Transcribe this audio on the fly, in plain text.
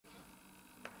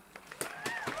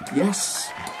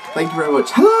Yes, thank you very much.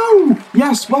 Hello!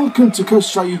 Yes, welcome to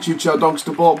Coast Show YouTube channel, Donks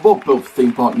to Board, but built for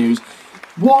theme park news.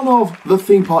 One of the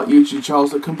theme park YouTube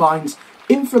channels that combines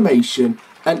information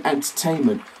and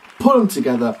entertainment. Put them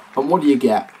together, and what do you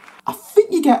get? I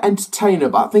think you get entertainer,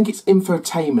 but I think it's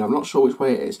infotainment. I'm not sure which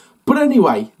way it is. But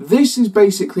anyway, this is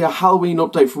basically a Halloween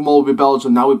update from Walibi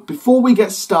Belgium. Now, before we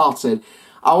get started,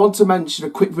 I want to mention a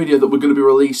quick video that we're going to be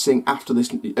releasing after this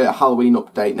Halloween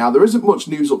update. Now, there isn't much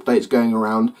news updates going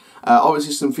around.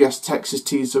 Obviously, some Fiesta Texas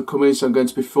teasers have come in, so I'm going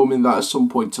to be filming that at some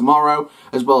point tomorrow,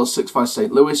 as well as 6 Flags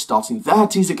St. Louis starting their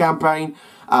teaser campaign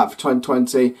for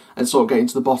 2020, and sort of getting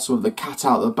to the bottom of the cat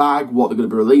out of the bag, what they're going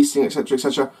to be releasing, etc,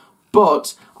 etc.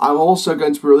 But I'm also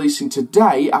going to be releasing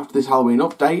today, after this Halloween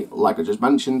update, like I just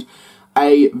mentioned,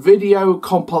 a video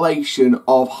compilation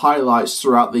of highlights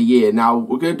throughout the year. Now,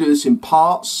 we're going to do this in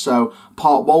parts, so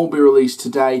part 1 will be released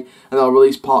today, and I'll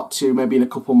release part 2 maybe in a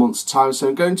couple of months' time. So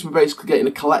I'm going to be basically getting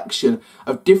a collection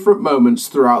of different moments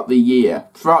throughout the year,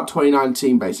 throughout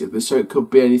 2019 basically. So it could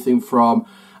be anything from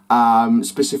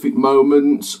specific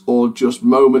moments, or just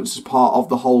moments as part of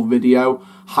the whole video,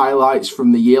 highlights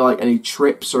from the year, like any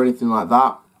trips or anything like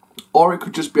that. Or it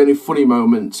could just be any funny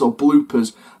moments or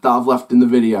bloopers that I've left in the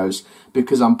videos,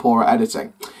 because I'm poor at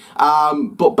editing.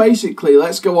 But basically,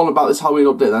 let's go on about this Halloween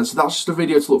update then. So that's just a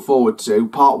video to look forward to.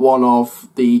 Part 1 of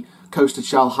the Coaster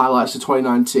Shell highlights of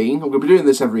 2019. I'm going to be doing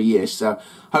this every year, so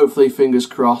hopefully, fingers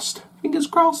crossed,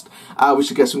 we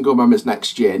should get some good moments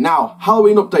next year. Now,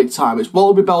 Halloween update time. It's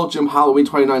Walibi Belgium Halloween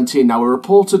 2019. Now, we're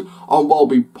reported on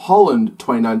Walibi Holland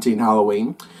 2019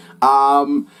 Halloween.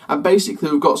 And basically,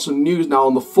 we've got some news now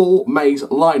on the full maze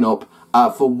lineup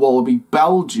for Walibi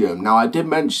Belgium. Now, I did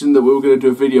mention that we were going to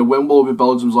do a video when Walibi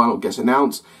Belgium's lineup gets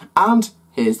announced, and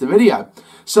here's the video.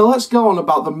 So let's go on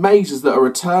about the mazes that are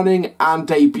returning and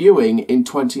debuting in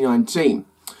 2019.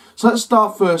 So let's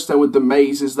start first then with the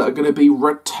mazes that are going to be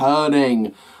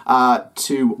returning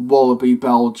to Walibi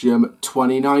Belgium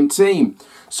 2019.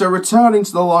 So returning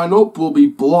to the lineup will be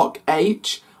Block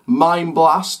H, Mine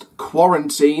Blast,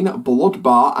 Quarantine, Blood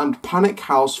Bar, and Panic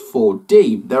House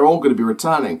 4D. They're all going to be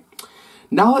returning.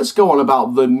 Now let's go on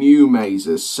about the new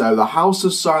mazes. So the House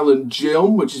of Silent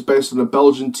Jill, which is based on a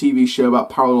Belgian TV show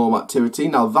about paranormal activity.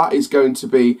 Now that is going to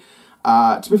be,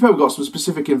 to be fair, we've got some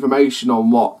specific information on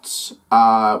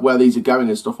where these are going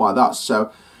and stuff like that.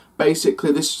 So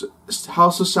basically this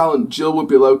House of Silent Jill would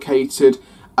be located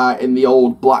in the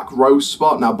old Black Rose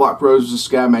spot. Now Black Rose was a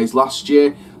scare maze last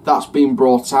year. That's been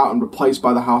brought out and replaced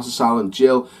by the House of Silent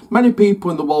Jill. Many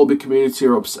people in the Walibi community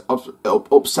are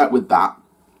upset with that.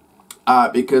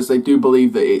 Because they do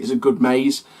believe that it's a good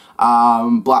maze,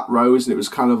 Black Rose, and it was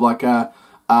kind of like a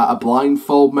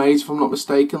blindfold maze, if I'm not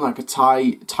mistaken, like a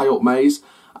tie-up maze.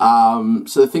 So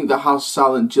they think the House of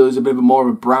Silent Jill is a bit more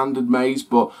of a branded maze,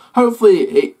 but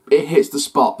hopefully it hits the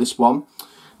spot, this one.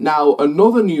 Now,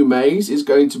 another new maze is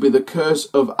going to be the Curse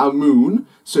of Amun,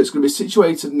 so it's going to be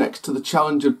situated next to the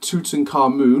Challenge of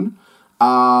Tutankhamun.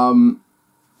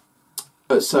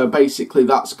 So basically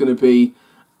that's going to be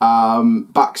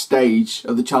backstage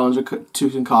of the Challenge of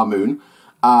Tutankhamun.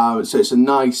 So it's a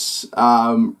nice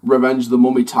Revenge of the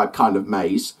Mummy type kind of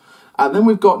maze. And then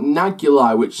we've got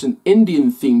Nagulai, which is an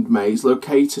Indian themed maze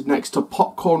located next to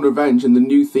Popcorn Revenge in the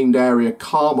new themed area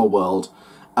Karma World.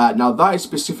 Now that is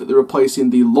specifically replacing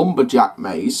the Lumberjack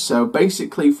maze. So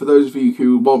basically, for those of you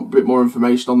who want a bit more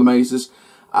information on the mazes,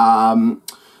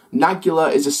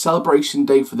 Nagula is a celebration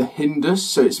day for the Hindus,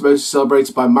 so it's mostly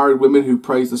celebrated by married women who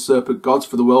praise the serpent gods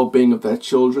for the well-being of their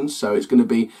children. So it's going to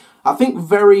be, I think,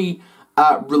 very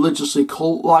religiously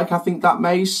cult-like, I think, that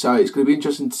maze. So it's going to be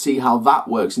interesting to see how that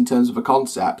works in terms of a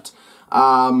concept.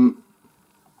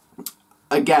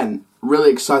 Again,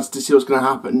 really excited to see what's going to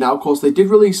happen. Now, of course, they did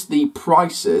release the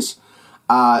prices.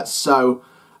 So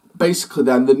basically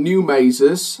then, the new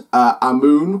mazes,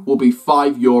 Amun will be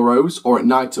 €5, or at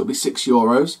night it'll be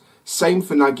 €6. Same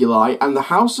for Nagulai. And the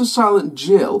House of Silent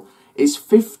Jill is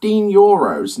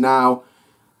 €15. Now,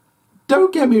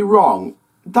 don't get me wrong,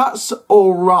 that's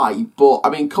alright, but, I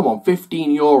mean, come on,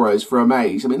 €15 for a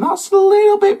maze. I mean, that's a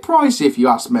little bit pricey if you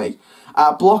ask me.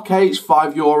 Block H,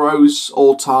 €5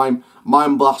 all time.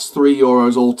 Mine Blast,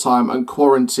 €3 all time. And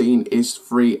Quarantine is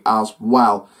free as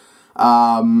well.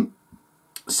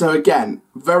 So again,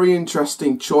 very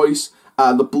interesting choice.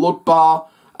 The Blood Bar,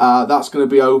 that's going to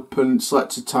be open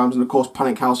selected times, and of course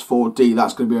Panic House 4D,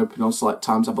 that's going to be open on select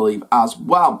times, I believe, as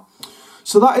well.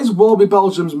 So that is Walibi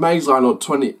Belgium's maze lineup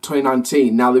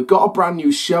 2019. Now they've got a brand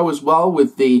new show as well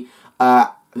with the,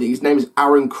 his name is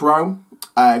Aaron Crow.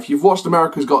 If you've watched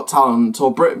America's Got Talent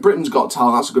or Britain's Got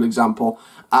Talent, that's a good example.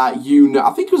 You know,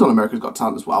 I think he was on America's Got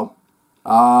Talent as well.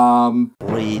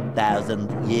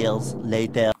 3,000 years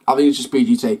later. I think it's just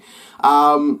BGT.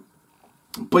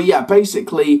 But yeah,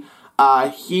 basically,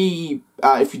 if you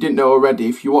didn't know already,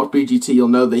 if you watch BGT, you'll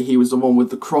know that he was the one with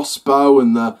the crossbow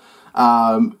and the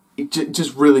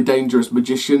just really dangerous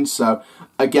magician. So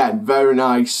again, very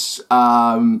nice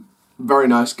guy.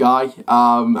 And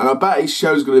I bet his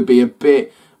show's going to be a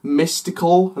bit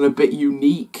mystical and a bit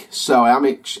unique. So I am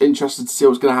interested to see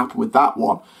what's going to happen with that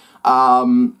one.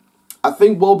 I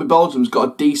think Walibi Belgium's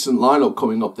got a decent lineup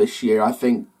coming up this year. I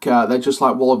think they're just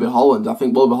like Walibi Holland. I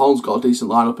think Walibi Holland's got a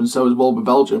decent lineup, and so has Walibi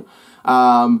Belgium.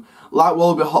 Like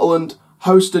Walibi Holland,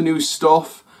 host of new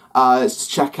stuff to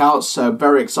check out, so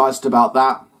very excited about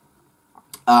that.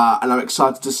 And I'm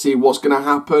excited to see what's going to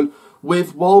happen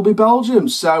with Walibi Belgium.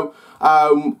 So,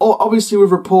 obviously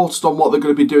we've reported on what they're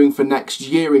going to be doing for next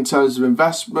year in terms of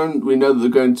investment. We know that they're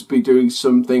going to be doing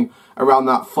something around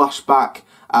that flashback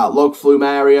log flume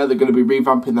area. They're going to be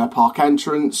revamping their park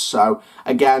entrance. So,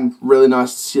 again, really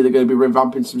nice to see they're going to be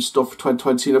revamping some stuff for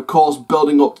 2020. And, of course,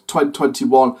 building up to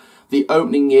 2021, the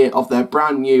opening year of their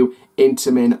brand new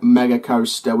Intamin Mega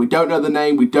Coaster. We don't know the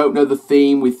name, we don't know the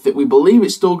theme, we believe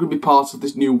it's still going to be part of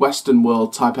this new Western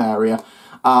World type area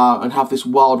and have this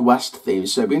Wild West theme.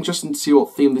 So it'll be interesting to see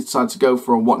what theme they decide to go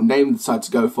for and what name they decide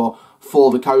to go for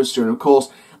the coaster. And of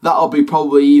course, that'll be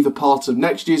probably either part of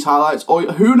next year's highlights or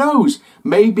who knows,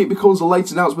 maybe it becomes a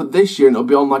late announcement this year and it'll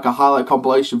be on like a highlight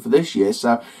compilation for this year.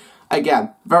 So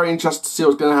again, very interested to see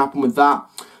what's going to happen with that.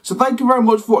 So thank you very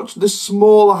much for watching this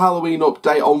smaller Halloween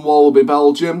update on Walibi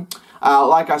Belgium.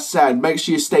 Like I said, make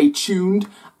sure you stay tuned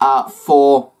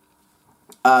for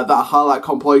that highlight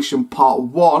compilation part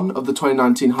 1 of the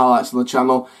 2019 highlights on the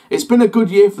channel. It's been a good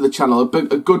year for the channel, a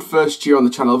good first year on the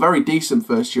channel, a very decent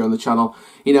first year on the channel.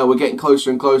 You know, we're getting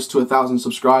closer and closer to 1,000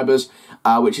 subscribers,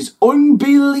 which is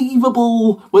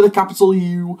unbelievable with a capital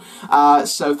U.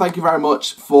 So thank you very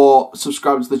much for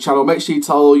subscribing to the channel. Make sure you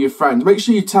tell all your friends. Make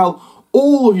sure you tell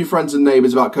all of your friends and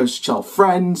neighbours about Coaster Channel.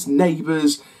 Friends,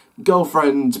 neighbours,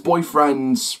 girlfriends,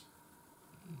 boyfriends,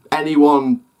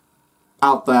 anyone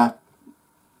out there.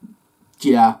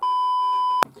 Yeah.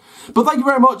 But thank you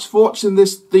very much for watching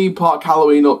this theme park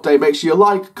Halloween update. Make sure you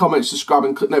like, comment, subscribe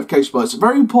and click the notification bell. It's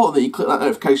very important that you click that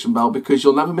notification bell because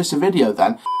you'll never miss a video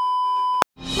then.